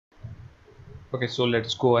Okay, so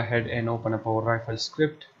let's go ahead and open up our rifle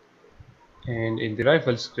script, and in the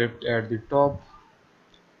rifle script at the top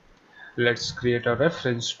let's create a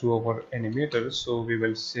reference to our animator. So we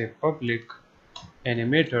will say public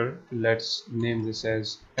animator. Let's name this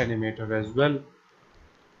as animator as well.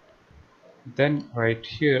 Then right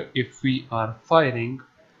here, if we are firing,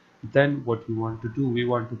 then what we want to do, we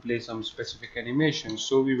want to play some specific animation.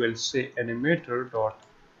 So we will say animator dot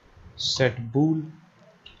set bool,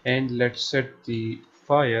 and let's set the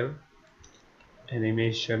fire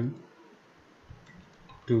animation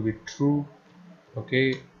to be true.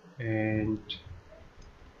 Okay, and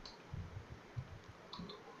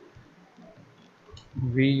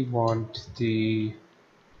we want the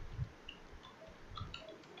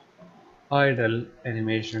idle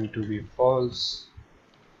animation to be false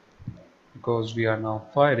because we are now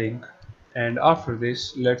firing. And after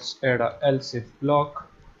this, let's add a else if block,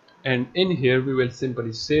 and in here we will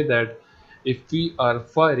simply say that if we are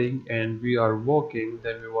firing and we are walking,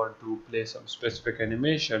 then we want to play some specific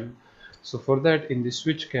animation. So for that, in the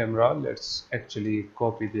switch camera, let's actually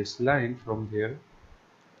copy this line from here,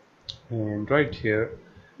 and right here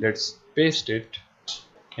let's paste it,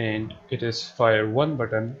 and it is fire one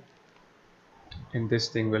button, and this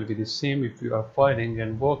thing will be the same if you are firing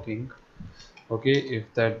and walking. Okay,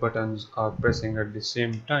 if that buttons are pressing at the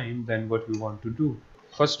same time, then what we want to do,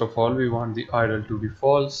 first of all, we want the idle to be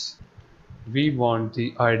false, we want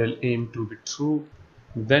the idle aim to be true,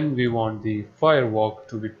 then we want the firewalk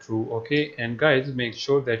to be true. Okay, and guys, make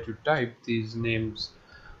sure that you type these names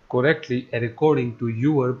correctly according to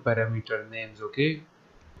your parameter names. Okay,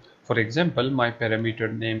 for example, my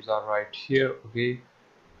parameter names are right here. Okay,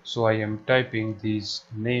 so I am typing these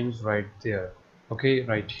names right there. Okay,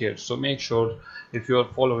 right here. So make sure, if you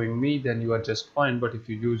are following me, then you are just fine, but if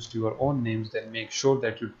you used your own names, then make sure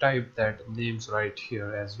that you type that names right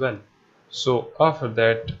here as well. So after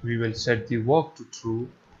that, we will set the walk to true,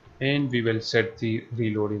 and we will set the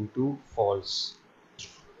reloading to false.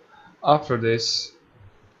 After this,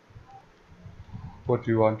 what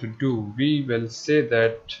we want to do, we will say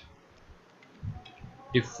that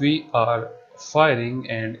if we are firing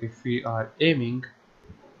and if we are aiming.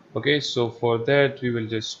 Okay, so for that we will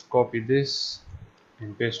just copy this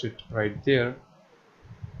and paste it right there.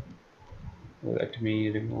 Let me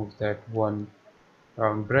remove that one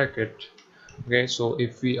round bracket. Okay, so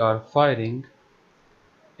if we are firing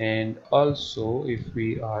and also if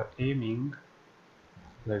we are aiming,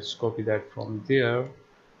 let's copy that from there.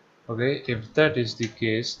 Okay, if that is the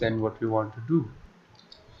case, then what we want to do,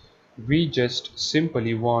 we just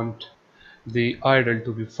simply want the idle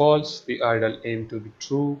to be false, the idle aim to be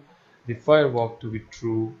true, the firewalk to be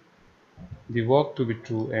true, the walk to be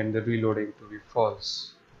true, and the reloading to be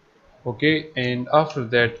false. Okay, and after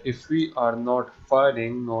that, if we are not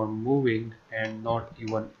firing nor moving and not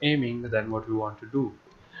even aiming, then what we want to do,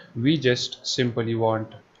 we just simply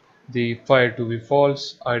want the fire to be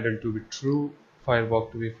false, idle to be true,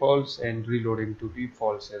 firewalk to be false, and reloading to be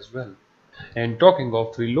false as well. And talking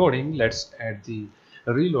of reloading, let's add the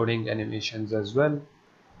reloading animations as well.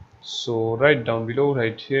 So right down below,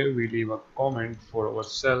 right here, we leave a comment for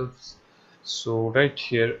ourselves. So right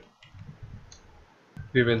here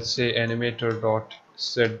we will say animator dot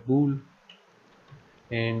set bool,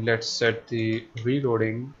 and let's set the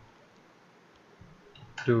reloading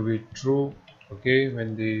to be true. Okay,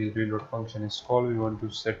 when the reload function is called, we want to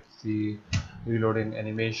set the reloading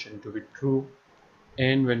animation to be true,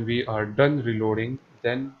 and when we are done reloading,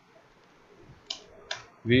 then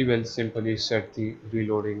we will simply set the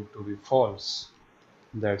reloading to be false.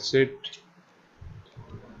 That's it.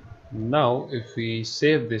 Now if we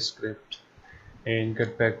save this script and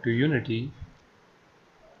get back to Unity,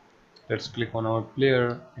 let's click on our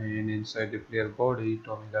player, and inside the player body,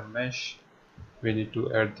 Tommy gun mesh, we need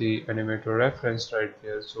to add the animator reference right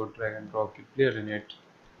there. So drag and drop the player in it,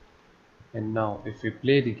 and now if we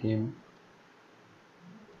play the game,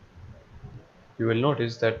 you will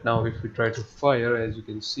notice that now if we try to fire, as you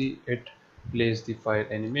can see, it plays the fire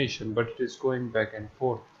animation, but it is going back and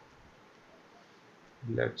forth.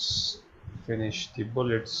 Let's finish the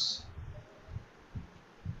bullets.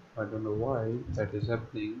 I don't know why that is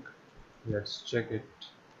happening. Let's check it.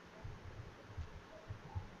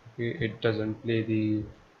 Okay, it doesn't play the,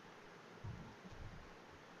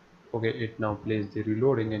 okay, it now plays the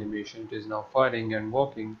reloading animation. It is now firing and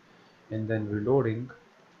walking and then reloading.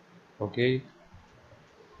 Okay,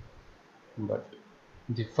 but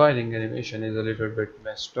the firing animation is a little bit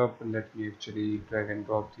messed up. Let me actually drag and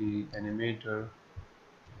drop the animator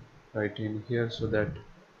right in here, so that,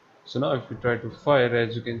 so now if we try to fire,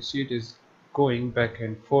 as you can see, it is going back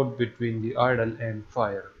and forth between the idle and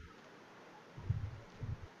fire.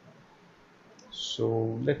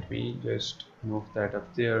 So let me just move that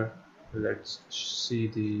up there. Let's see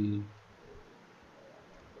the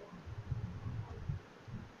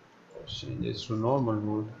change this to normal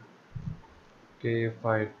mode. Okay, if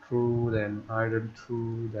I true, then idle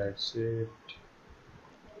true, that's it.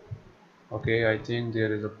 Okay, I think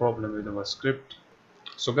there is a problem with our script.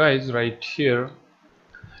 So guys, right here,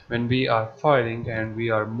 when we are firing and we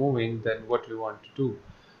are moving, then what we want to do,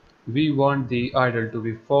 we want the idle to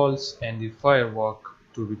be false and the firework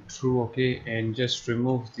to be true. Okay, and just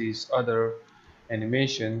remove these other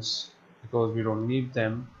animations because we don't need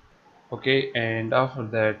them. Okay, and after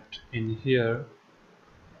that, in here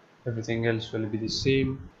everything else will be the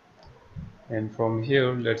same, and from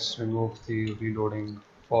here let's remove the reloading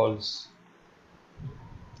false.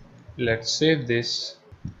 Let's save this.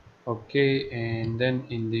 Okay, and then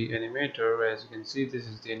in the animator, as you can see, this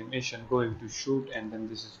is the animation going to shoot, and then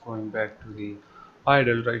this is going back to the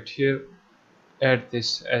idle right here. Add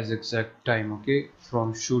this as exact time. Okay,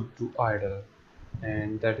 from shoot to idle,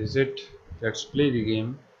 and that is it. Let's play the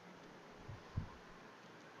game,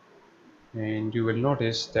 and you will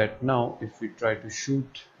notice that now if we try to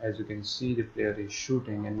shoot, as you can see, the player is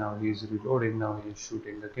shooting, and now he is reloading, now he is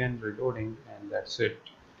shooting again, reloading, and that's it.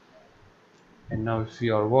 And now if we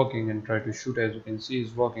are walking and try to shoot, as you can see,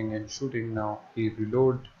 he's walking and shooting. Now he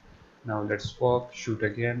reload. Now let's walk, shoot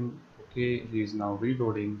again. Okay, he is now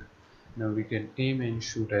reloading. Now we can aim and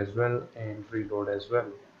shoot as well and reload as well,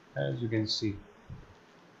 as you can see.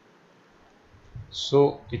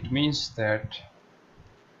 So it means that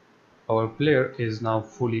our player is now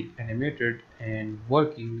fully animated and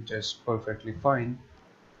working just perfectly fine.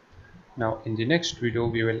 Now in the next video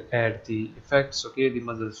we will add the effects, okay, the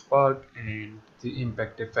muzzle spark and the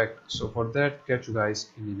impact effect. So for that, catch you guys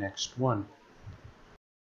in the next one.